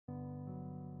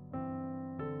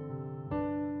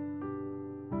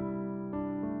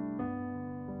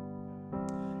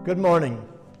Good morning,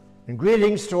 and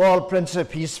greetings to all Prince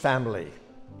of Peace family.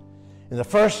 In the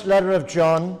first letter of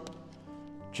John,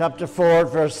 chapter 4,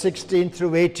 verse 16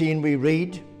 through 18, we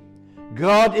read,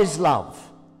 God is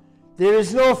love. There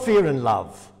is no fear in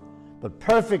love, but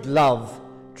perfect love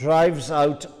drives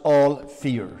out all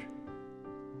fear.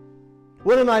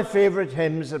 One of my favorite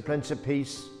hymns of Prince of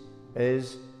Peace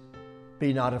is,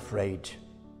 Be Not Afraid.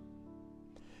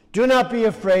 Do not be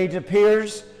afraid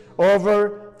appears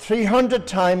over 300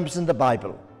 times in the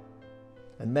Bible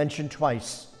and mentioned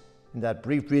twice in that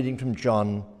brief reading from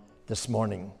John this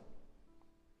morning.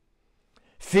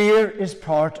 Fear is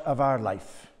part of our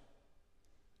life.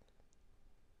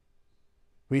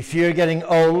 We fear getting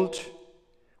old.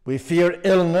 We fear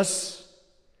illness.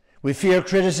 We fear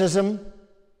criticism.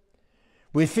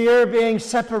 We fear being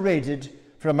separated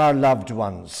from our loved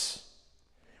ones.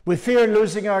 We fear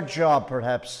losing our job,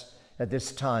 perhaps, at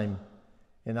this time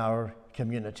in our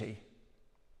community.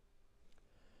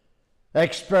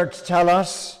 Experts tell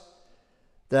us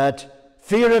that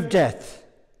fear of death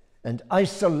and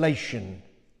isolation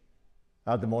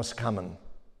are the most common.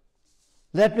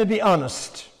 Let me be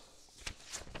honest.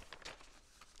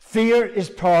 Fear is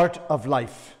part of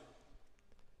life.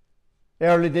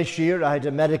 Early this year, I had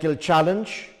a medical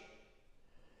challenge,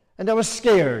 and I was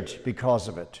scared because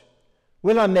of it.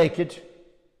 Will I make it?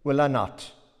 Will I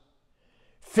not?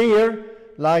 Fear,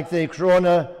 like the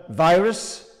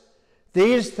coronavirus,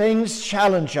 these things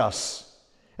challenge us,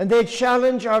 and they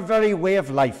challenge our very way of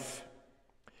life.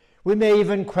 We may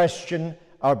even question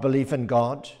our belief in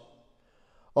God.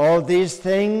 All these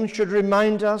things should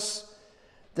remind us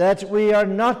that we are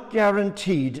not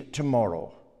guaranteed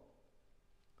tomorrow.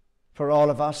 For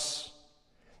all of us,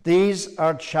 these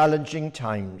are challenging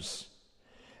times,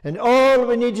 and all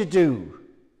we need to do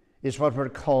is what we're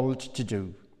called to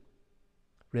do.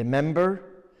 Remember,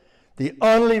 the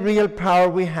only real power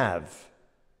we have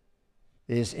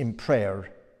is in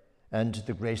prayer and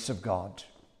the grace of God.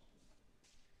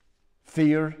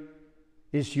 Fear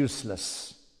is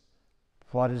useless.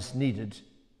 What is needed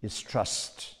is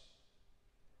trust.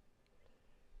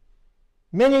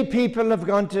 Many people have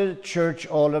gone to church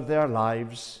all of their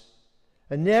lives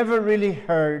and never really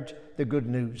heard the good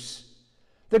news.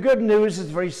 The good news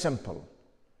is very simple,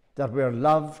 that we are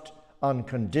loved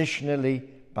unconditionally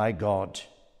by God.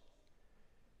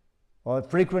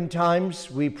 At frequent times,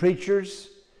 we preachers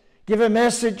give a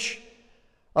message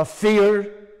of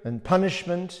fear and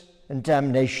punishment and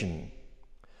damnation.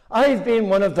 I've been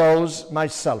one of those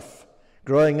myself.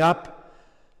 Growing up,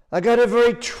 I got a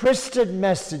very twisted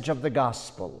message of the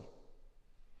gospel.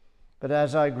 But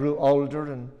as I grew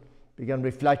older and began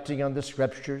reflecting on the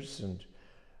scriptures and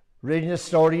reading the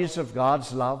stories of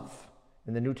God's love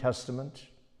in the New Testament,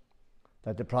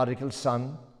 like the prodigal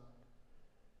son,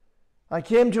 I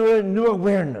came to a new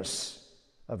awareness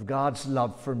of God's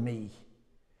love for me.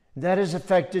 That has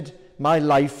affected my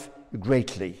life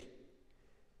greatly,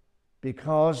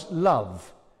 because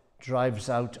love drives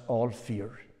out all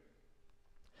fear.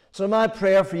 So my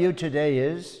prayer for you today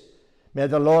is, may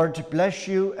the Lord bless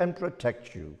you and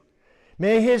protect you.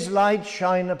 May his light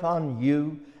shine upon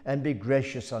you and be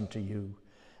gracious unto you.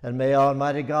 And may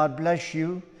Almighty God bless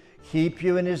you, keep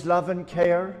you in his love and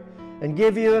care, and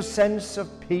give you a sense of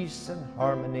peace and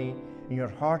harmony in your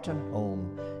heart and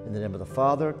home. In the name of the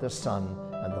Father, the Son,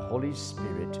 and the Holy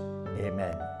Spirit.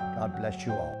 Amen. God bless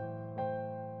you all.